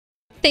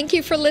Thank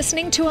you for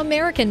listening to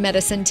American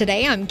Medicine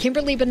Today. I'm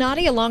Kimberly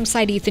Bonatti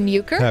alongside Ethan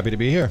Euchre. Happy to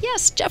be here.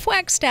 Yes, Jeff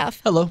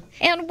Wagstaff. Hello.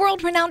 And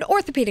world-renowned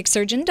orthopedic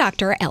surgeon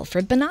Dr.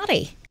 Alfred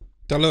Bonatti.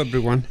 Hello,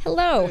 everyone.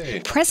 Hello.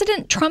 Hey.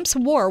 President Trump's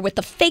war with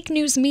the fake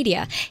news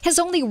media has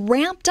only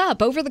ramped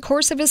up over the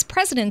course of his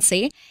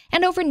presidency,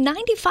 and over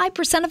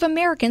 95% of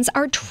Americans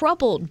are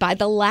troubled by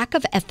the lack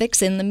of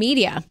ethics in the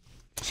media.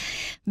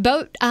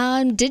 But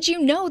did you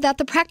know that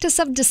the practice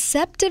of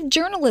deceptive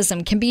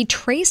journalism can be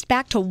traced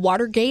back to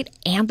Watergate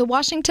and the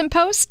Washington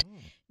Post?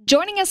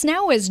 Joining us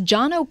now is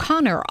John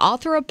OConnor,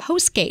 author of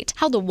Postgate,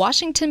 How the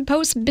Washington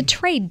Post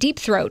Betrayed Deep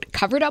Throat,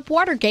 Covered Up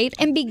Watergate,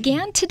 and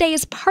Began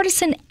Today's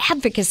Partisan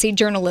Advocacy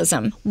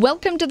Journalism.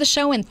 Welcome to the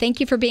show, and thank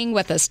you for being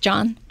with us,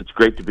 John. It's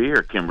great to be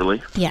here,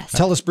 Kimberly. Yes.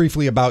 Tell us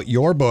briefly about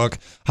your book,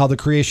 How the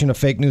Creation of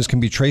Fake News Can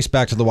Be Traced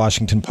Back to the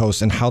Washington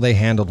Post, and how they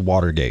handled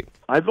Watergate.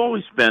 I've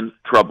always been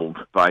troubled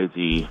by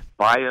the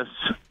bias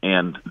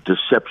and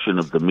deception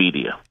of the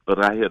media,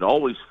 but I had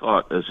always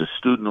thought as a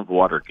student of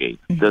Watergate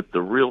that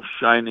the real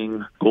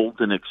shining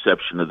golden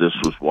exception of this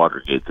was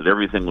Watergate, that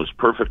everything was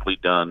perfectly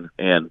done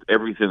and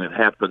everything that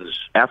happens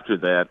after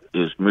that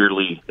is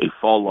merely a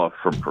fall off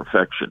from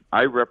perfection.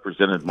 I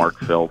represented Mark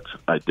Felt.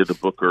 I did a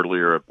book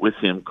earlier with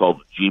him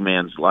called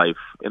G-Man's Life,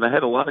 and I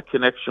had a lot of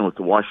connection with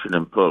the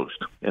Washington Post.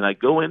 And I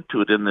go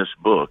into it in this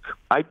book.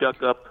 I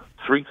dug up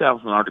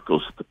 3,000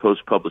 articles that the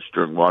Post published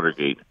during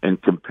Watergate and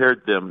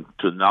compared them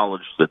to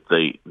knowledge that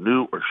they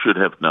knew or should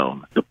have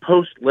known. The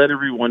Post led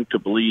everyone to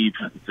believe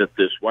that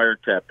this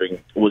wiretapping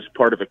was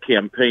part of a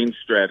campaign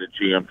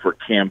strategy and for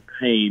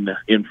campaign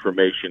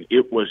information.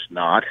 It was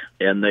not,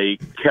 and they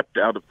kept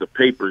out of the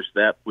papers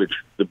that which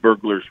the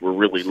burglars were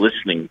really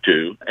listening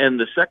to. And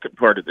the second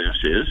part of this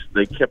is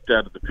they kept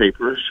out of the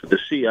papers. The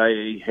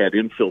CIA had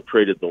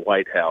infiltrated the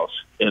White House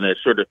and had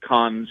sort of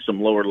conned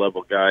some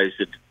lower-level guys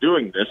into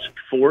doing this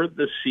for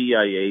the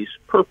CIA's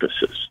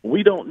purposes.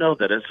 We don't know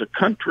that. As a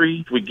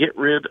country, we get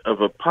rid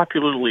of a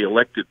popularly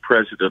elected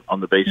president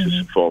on the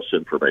basis of false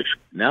information.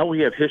 Now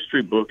we have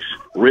history books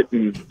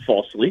written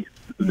falsely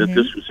that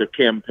this was a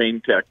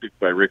campaign tactic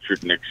by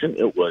Richard Nixon.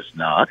 It was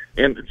not.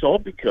 And it's all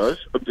because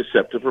of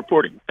deceptive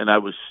reporting. And I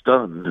was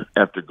stunned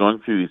after going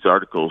through these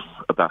articles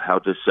about how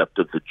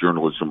deceptive the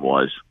journalism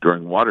was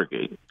during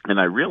Watergate. And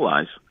I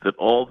realized that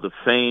all the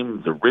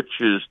fame, the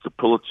riches, the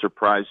Pulitzer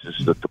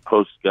Prizes that the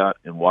Post got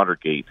in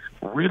Watergate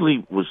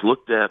really was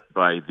looked at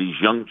by these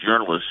young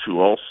journalists who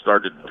all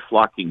started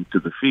flocking to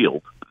the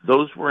field.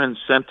 Those were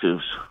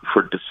incentives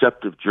for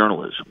deceptive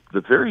journalism.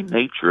 The very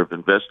nature of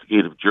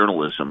investigative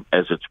journalism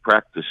as it's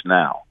practiced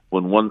now,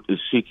 when one is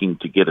seeking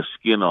to get a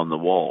skin on the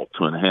wall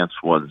to enhance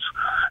one's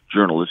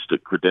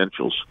journalistic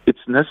credentials, it's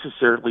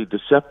necessarily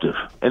deceptive.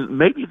 And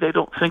maybe they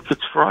don't think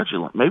it's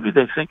fraudulent. Maybe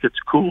they think it's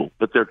cool,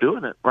 but they're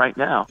doing it right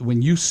now.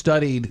 When you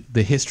studied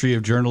the history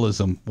of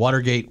journalism,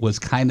 Watergate was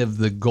kind of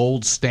the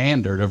gold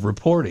standard of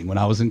reporting when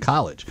I was in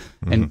college.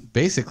 And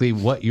basically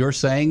what you're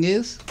saying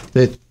is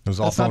that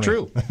that's not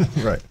true.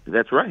 Right.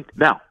 That's right.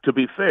 Now, to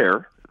be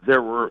fair,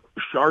 there were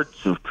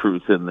shards of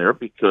truth in there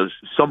because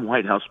some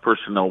White House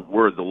personnel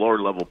the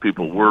lower-level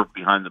people were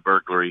behind the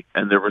burglary,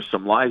 and there were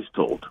some lies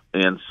told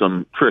and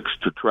some tricks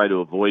to try to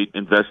avoid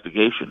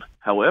investigation.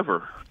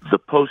 However, the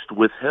Post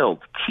withheld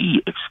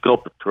key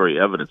exculpatory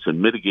evidence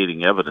and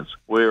mitigating evidence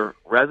where,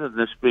 rather than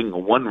this being a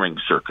one-ring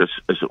circus,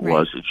 as it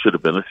was, it should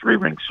have been a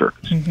three-ring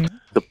circus.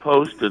 The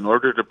Post, in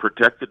order to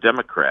protect the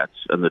Democrats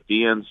and the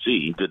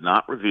DNC, did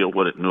not reveal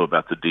what it knew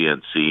about the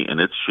DNC and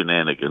its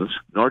shenanigans,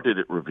 nor did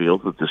it reveal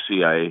that the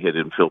CIA had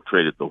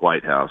infiltrated the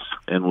White House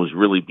and was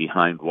really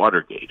behind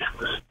Watergate.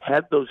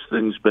 Had those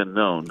things been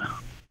known,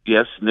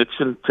 yes,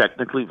 Nixon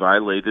technically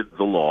violated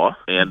the law,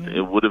 and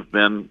it would have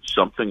been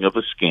something of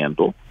a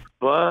scandal.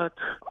 But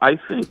I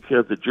think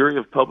the jury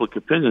of public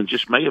opinion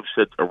just may have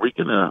said, are we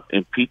going to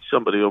impeach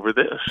somebody over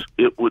this?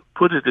 It would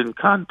put it in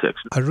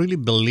context. I really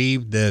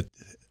believe that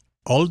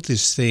all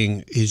this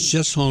thing is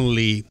just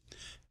only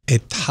a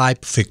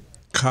type of a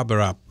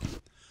cover-up.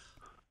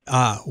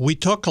 We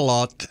talk a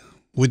lot,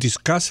 we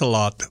discuss a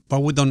lot,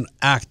 but we don't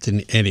act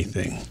in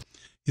anything.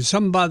 If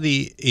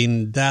somebody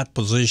in that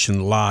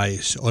position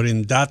lies or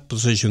in that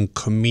position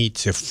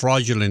commits a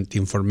fraudulent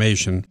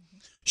information,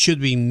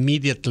 should be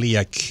immediately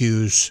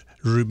accused,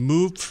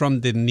 removed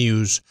from the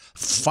news,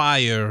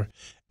 fired.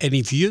 And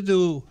if you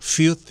do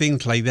few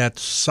things like that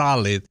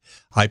solid,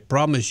 I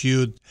promise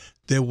you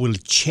they will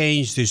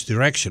change this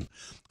direction.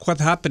 What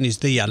happened is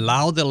they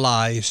allow the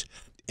lies,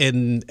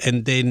 and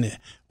then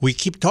we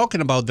keep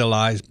talking about the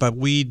lies, but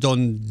we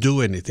don't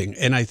do anything.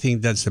 And I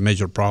think that's a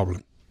major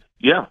problem.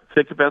 Yeah,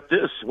 think about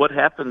this. What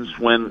happens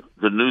when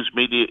the news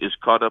media is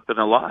caught up in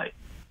a lie?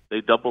 They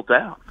double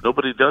down.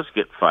 Nobody does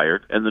get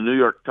fired. And the New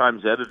York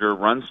Times editor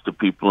runs to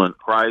people and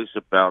cries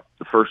about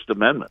the First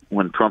Amendment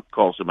when Trump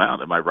calls them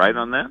out. Am I right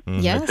on that?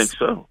 Yes. I think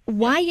so.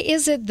 Why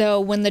is it, though,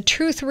 when the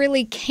truth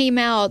really came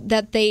out,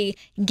 that they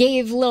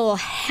gave little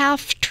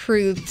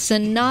half-truths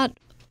and not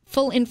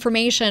full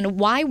information?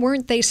 Why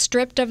weren't they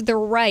stripped of their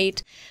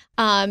right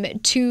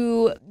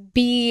to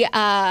be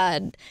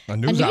a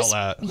news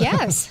outlet?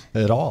 Yes.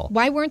 At all.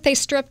 Why weren't they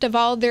stripped of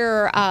all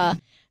their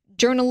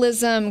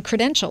journalism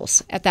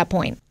credentials at that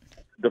point?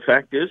 The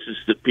fact is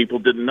that people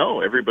didn't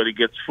know. Everybody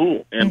gets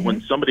fooled. And when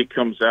somebody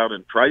comes out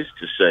and tries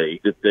to say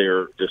that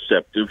they're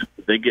deceptive,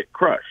 they get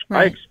crushed.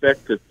 Right. I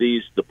expect that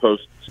the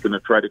Post is going to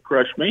try to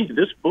crush me.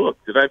 This book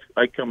that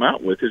I come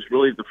out with is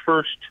really the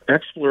first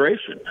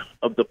exploration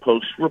of the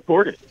Post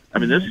reporting. I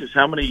mean, this is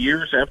how many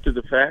years after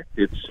the fact?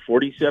 It's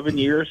 47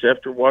 years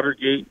after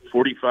Watergate,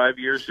 45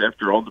 years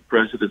after All the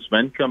President's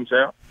Men comes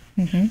out.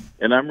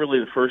 And I'm really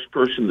the first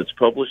person that's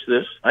published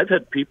this. I've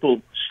had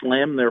people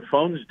slam their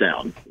phones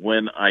down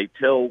when I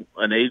tell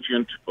an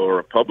agent or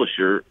a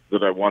publisher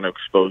that I want to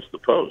expose the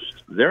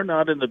Post. They're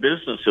not in the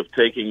business of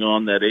taking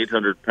on that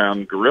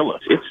 800-pound gorilla.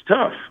 It's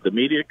tough. The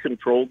media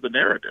controlled the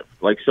narrative.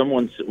 Like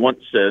someone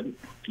once said,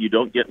 you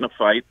don't get in a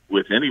fight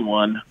with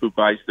anyone who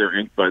buys their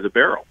ink by the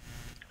barrel.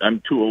 I'm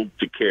too old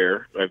to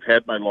care. I've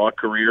had my law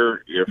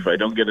career. If I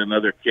don't get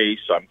another case,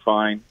 I'm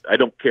fine. I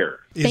don't care.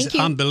 It's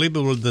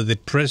unbelievable that the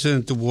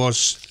president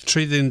was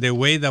treated in the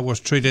way that was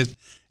treated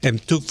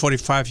and took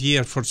 45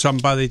 years for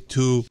somebody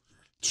to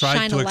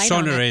try to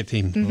exonerate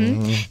him.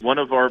 One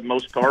of our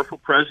most powerful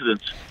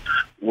presidents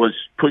was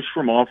pushed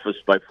from office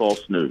by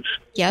false news.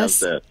 Yes. How's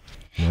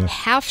that?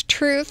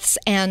 Half-truths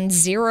and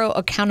zero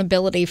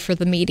accountability for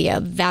the media.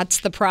 That's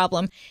the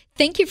problem.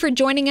 Thank you for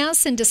joining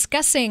us and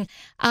discussing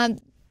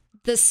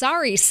the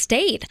sorry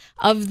state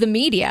of the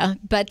media.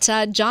 But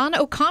John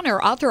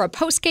O'Connor, author of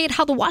Postgate,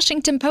 How the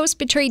Washington Post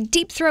Betrayed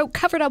Deep Throat,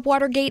 Covered Up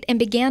Watergate, and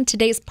Began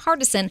Today's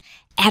Partisan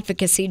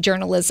Advocacy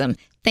Journalism.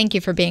 Thank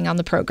you for being on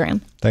the program.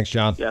 Thanks,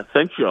 John. Yeah,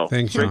 thanks, y'all.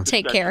 Thanks, John.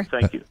 Take care.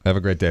 Thank you. Have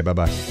a great day.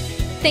 Bye-bye.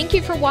 Thank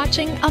you for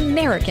watching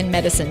American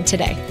Medicine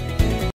Today.